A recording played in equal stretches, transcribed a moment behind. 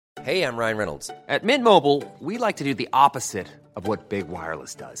Hey, I'm Ryan Reynolds. At Mint Mobile, we like to do the opposite of what Big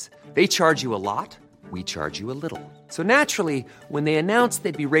Wireless does. They charge you a lot, we charge you a little. So naturally, when they announced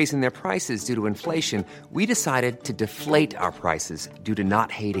they'd be raising their prices due to inflation, we decided to deflate our prices due to not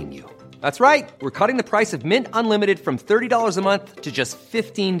hating you. That's right. We're cutting the price of Mint Unlimited from $30 a month to just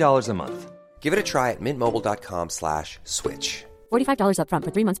 $15 a month. Give it a try at mintmobile.com/switch. $45 up front for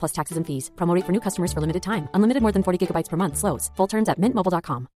 3 months plus taxes and fees. Promo rate for new customers for limited time. Unlimited more than 40 gigabytes per month. Slows full terms at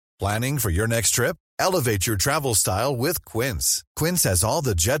mintmobile.com. Planning for your next trip? Elevate your travel style with Quince. Quince has all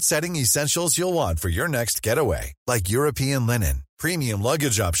the jet-setting essentials you'll want for your next getaway, like European linen, premium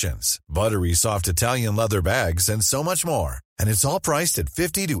luggage options, buttery soft Italian leather bags, and so much more. And it's all priced at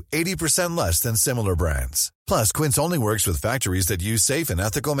 50 to 80% less than similar brands. Plus, Quince only works with factories that use safe and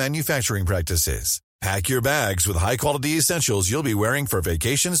ethical manufacturing practices. Pack your bags with high-quality essentials you'll be wearing for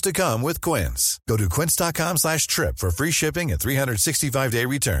vacations to come with Quince. Go to quince.com/trip for free shipping and 365-day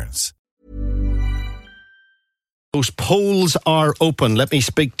returns. Those polls are open. Let me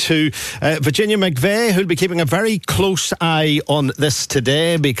speak to Virginia McVeigh, who'll be keeping a very close eye on this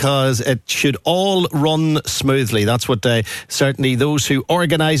today because it should all run smoothly. That's what certainly those who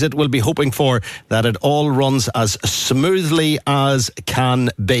organise it will be hoping for, that it all runs as smoothly as can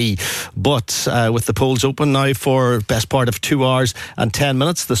be. But with the polls open now for best part of 2 hours and 10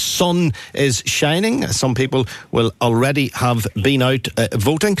 minutes, the sun is shining. Some people will already have been out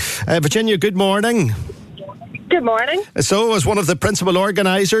voting. Virginia, good morning. Good morning. So, as one of the principal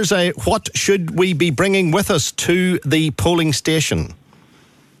organisers, what should we be bringing with us to the polling station?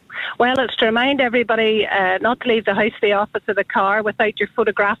 Well, it's to remind everybody not to leave the house, the office or the car without your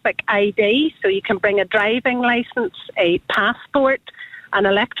photographic ID. So you can bring a driving licence, a passport, an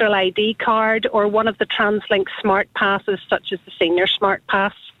electoral ID card, or one of the TransLink smart passes, such as the Senior Smart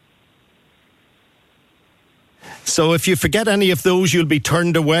Pass. So if you forget any of those, you'll be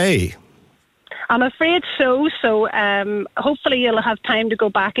turned away? I'm afraid so. So hopefully you'll have time to go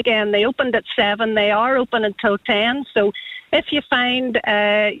back again. They opened at 7. They are open until 10. So if you find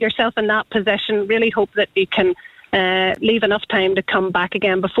yourself in that position, really hope that you can leave enough time to come back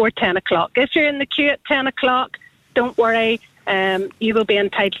again before 10 o'clock. If you're in the queue at 10 o'clock, don't worry. You will be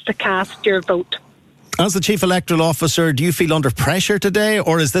entitled to cast your vote. As the Chief Electoral Officer, do you feel under pressure today,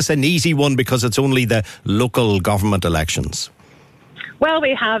 or is this an easy one because it's only the local government elections? Well,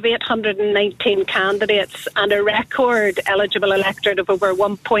 we have 819 candidates and a record eligible electorate of over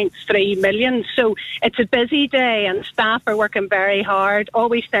 1.3 million. So it's a busy day and staff are working very hard.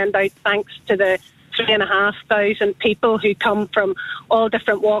 Always send out thanks to the 3,500 people who come from all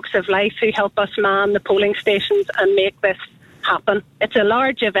different walks of life who help us man the polling stations and make this happen. It's a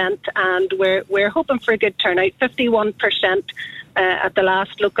large event and we're hoping for a good turnout, 51% at the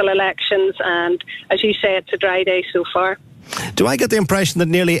last local elections. And as you say, it's a dry day so far. Do I get the impression that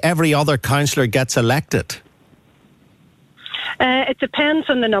nearly every other councillor gets elected? It depends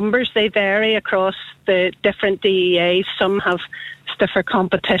on the numbers. They vary across the different DEAs. Some have stiffer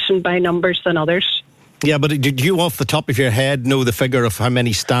competition by numbers than others. Yeah, but did you off the top of your head know the figure of how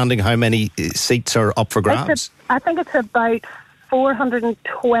many standing, how many seats are up for grabs? I think it's about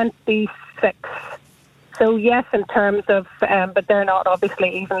 426. So yes, in terms of, but they're not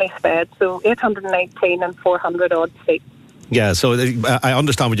obviously evenly spread. So 819 and 400 odd seats. Yeah, so I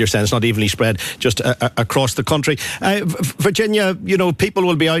understand what you're saying. It's not evenly spread just across the country. Virginia, you know, people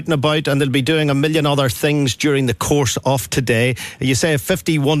will be out and about and they'll be doing a million other things during the course of today. You say a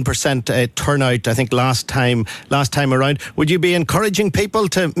 51% turnout, I think, last time around. Would you be encouraging people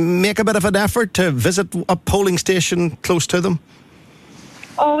to make a bit of an effort to visit a polling station close to them?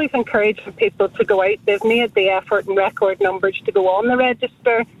 Always encouraging people to go out. They've made the effort in record numbers to go on the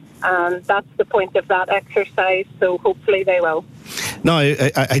register. And that's the point of that exercise, so hopefully they will. Now,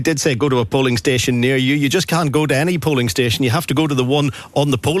 I did say go to a polling station near you. You just can't go to any polling station. You have to go to the one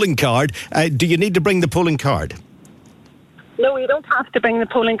on the polling card. Do you need to bring the polling card? No, you don't have to bring the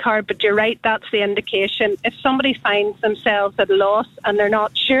polling card, but you're right, that's the indication. If somebody finds themselves at a loss and they're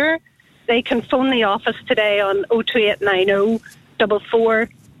not sure, they can phone the office today on 02890 44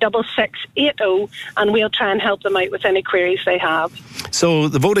 6680 and we'll try and help them out with any queries they have. So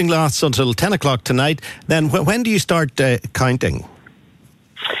the voting lasts until 10 o'clock tonight. Then when do you start counting?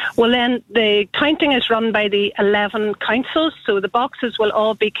 Well, then the counting is run by the 11 councils, so the boxes will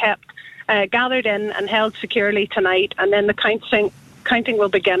all be kept gathered in and held securely tonight, and then the counting will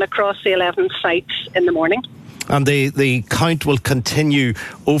begin across the 11 sites in the morning. And the count will continue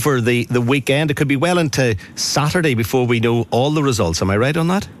over the weekend. It could be well into Saturday before we know all the results. Am I right on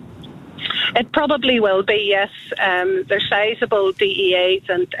that? It probably will be, yes. They're sizable DEAs,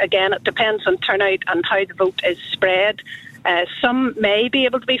 and again, it depends on turnout and how the vote is spread. Some may be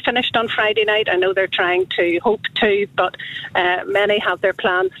able to be finished on Friday night. I know they're trying to, hope to, but many have their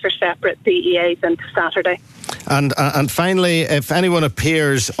plans for separate DEAs into Saturday. And finally, if anyone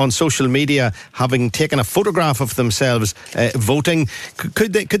appears on social media having taken a photograph of themselves voting,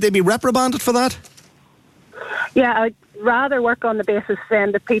 could they be reprimanded for that? Yeah, I'd rather work on the basis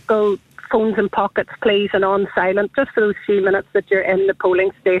then that people phones in pockets, please, and on silent, just for those few minutes that you're in the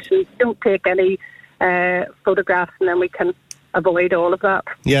polling stations. Don't take any photographs, and then we can avoid all of that.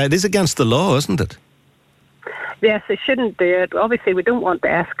 Yeah, it is against the law, isn't it? Yes, they shouldn't do it. Obviously, we don't want to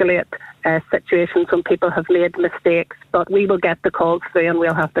escalate situations when people have made mistakes, but we will get the calls through and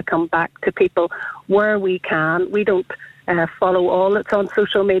we'll have to come back to people where we can. We don't follow all that's on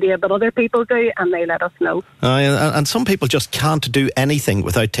social media, but other people do, and they let us know. And some people just can't do anything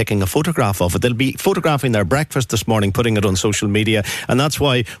without taking a photograph of it. They'll be photographing their breakfast this morning, putting it on social media, and that's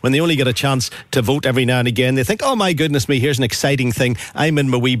why when they only get a chance to vote every now and again, they think, oh my goodness me, here's an exciting thing. I'm in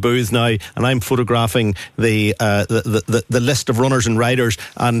my wee booth now and I'm photographing the list of runners and riders,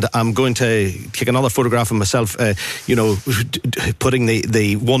 and I'm going to take another photograph of myself, putting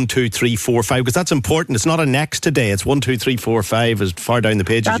the 1, 2, 3, 4, 5, because that's important. It's not a next today, it's 1, 2, 3, 4, 5 as far down the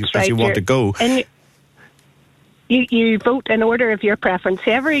page as you want to go. And you vote in order of your preference.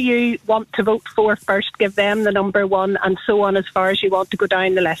 Whoever you want to vote for first, give them the number 1, and so on as far as you want to go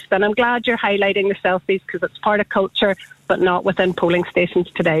down the list. And I'm glad you're highlighting the selfies because it's part of culture, but not within polling stations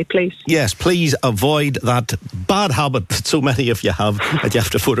today, please. Yes, please avoid that bad habit that so many of you have, that you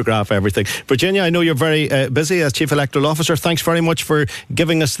have to photograph everything. Virginia, I know you're very busy as Chief Electoral Officer. Thanks very much for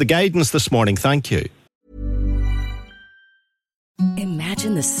giving us the guidance this morning. Thank you.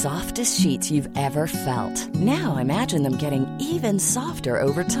 Imagine the softest sheets you've ever felt. Now imagine them getting even softer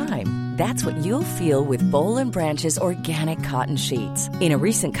over time. That's what you'll feel with Boll & Branch's organic cotton sheets. In a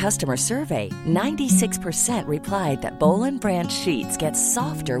recent customer survey, 96% replied that Boll & Branch sheets get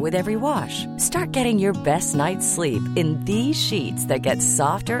softer with every wash. Start getting your best night's sleep in these sheets that get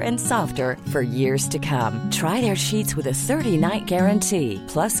softer and softer for years to come. Try their sheets with a 30-night guarantee.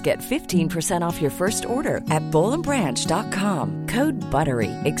 Plus, get 15% off your first order at bollandbranch.com. Code BUTTERY.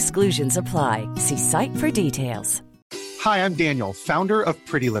 Exclusions apply. See site for details. Hi, I'm Daniel, founder of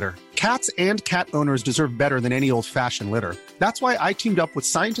Pretty Litter. Cats and cat owners deserve better than any old-fashioned litter. That's why I teamed up with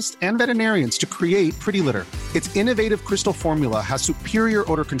scientists and veterinarians to create Pretty Litter. Its innovative crystal formula has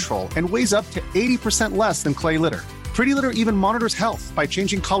superior odor control and weighs up to 80% less than clay litter. Pretty Litter even monitors health by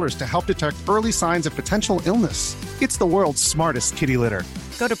changing colors to help detect early signs of potential illness. It's the world's smartest kitty litter.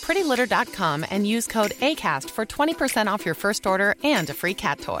 Go to prettylitter.com and use code ACAST for 20% off your first order and a free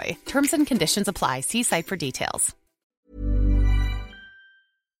cat toy. Terms and conditions apply. See site for details.